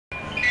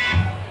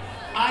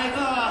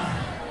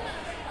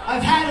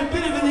I've had a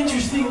bit of an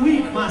interesting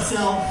week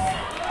myself.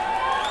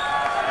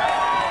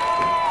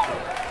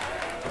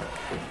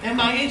 And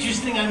by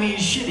interesting, I mean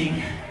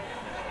shitty.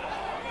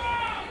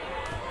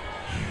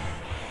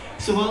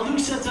 So while Luke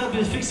sets up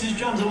and fixes his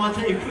drums, I want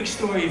to tell you a quick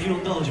story if you'll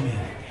indulge me.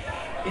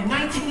 In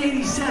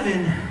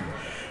 1987,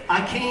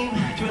 I came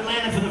to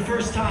Atlanta for the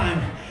first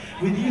time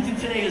with Youth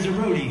of Today as a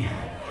roadie.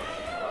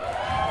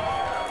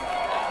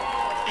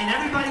 And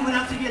everybody went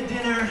out to get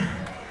dinner,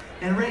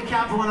 and Ray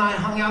Capo and I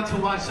hung out to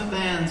watch some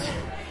bands.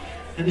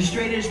 And the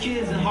straight edge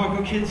kids and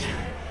hardcore kids,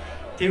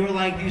 they were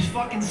like, these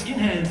fucking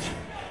skinheads,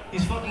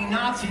 these fucking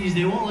Nazis,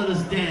 they won't let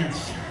us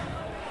dance.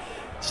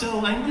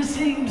 So I know this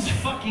seems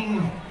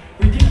fucking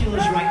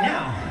ridiculous right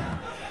now,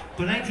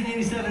 but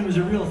 1987 was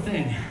a real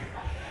thing.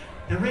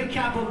 And Ray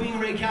Capo, being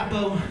Ray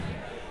Capo,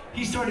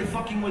 he started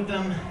fucking with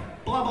them,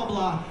 blah, blah,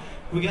 blah.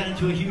 We got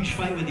into a huge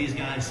fight with these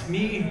guys,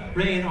 me,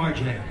 Ray, and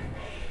RJ.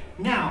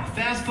 Now,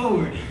 fast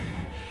forward.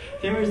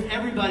 There was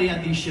everybody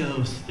at these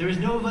shows. There was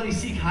nobody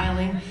Sikh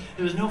hiling.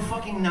 There was no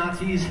fucking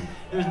Nazis.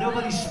 There was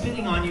nobody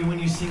spitting on you when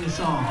you sing a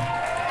song.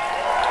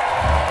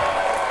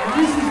 And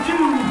this is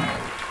due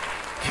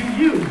to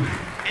you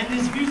and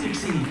this music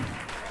scene.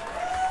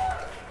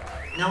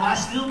 Now, I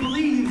still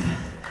believe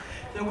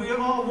that we are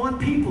all one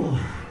people.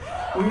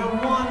 We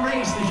are one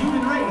race, the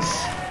human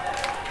race.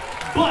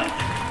 But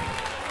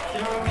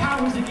there are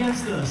powers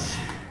against us.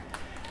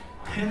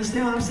 You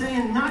understand what I'm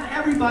saying? Not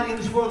everybody in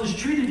this world is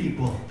treated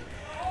equal.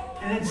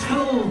 And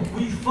until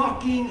we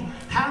fucking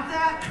have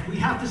that, we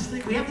have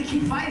to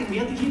keep fighting. We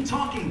have to keep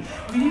talking.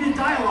 We need a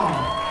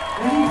dialogue.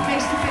 We need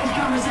face-to-face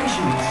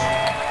conversations.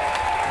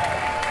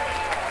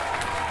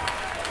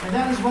 And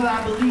that is what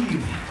I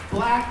believe.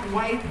 Black,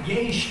 white,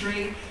 gay,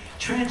 straight,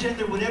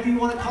 transgender, whatever you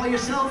want to call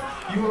yourself,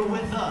 you are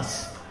with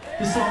us.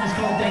 This song is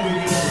called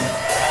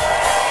Degradation.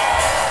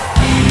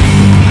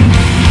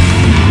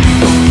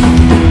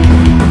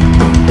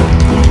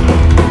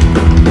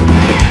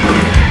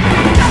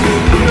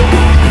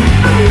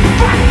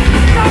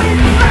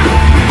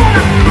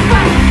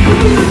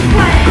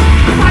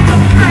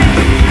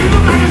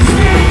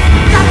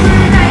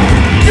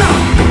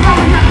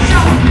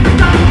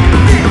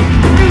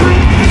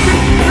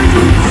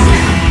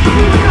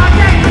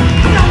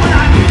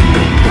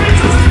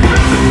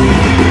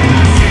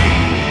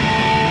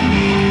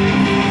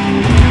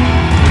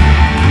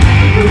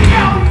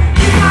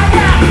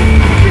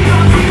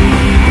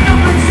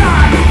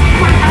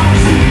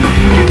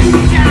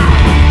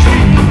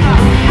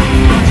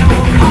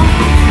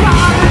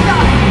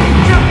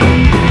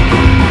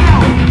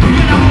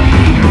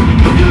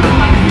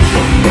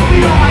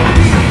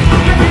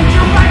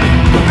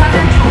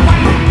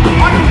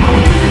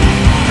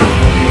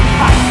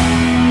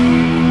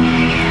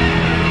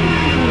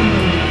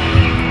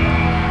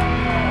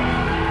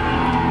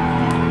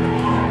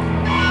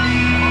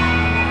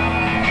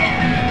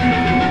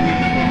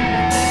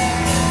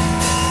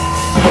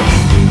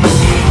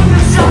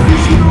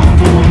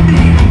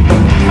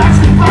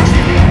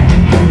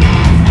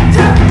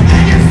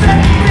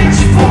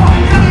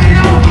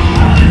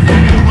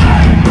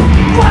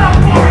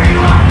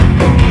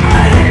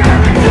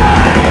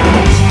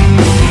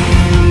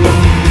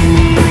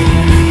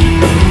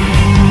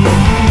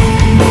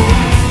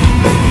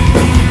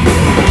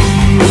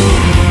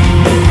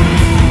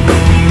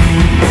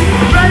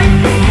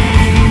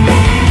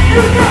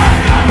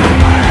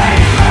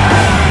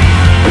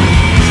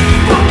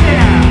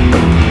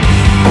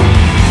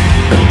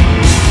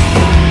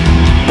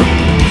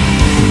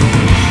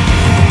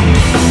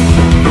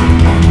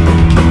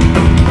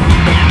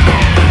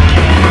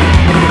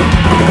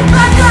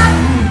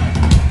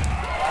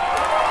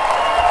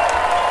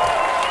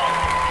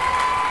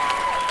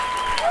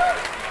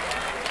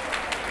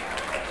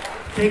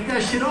 Take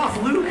that shit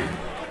off, Luke.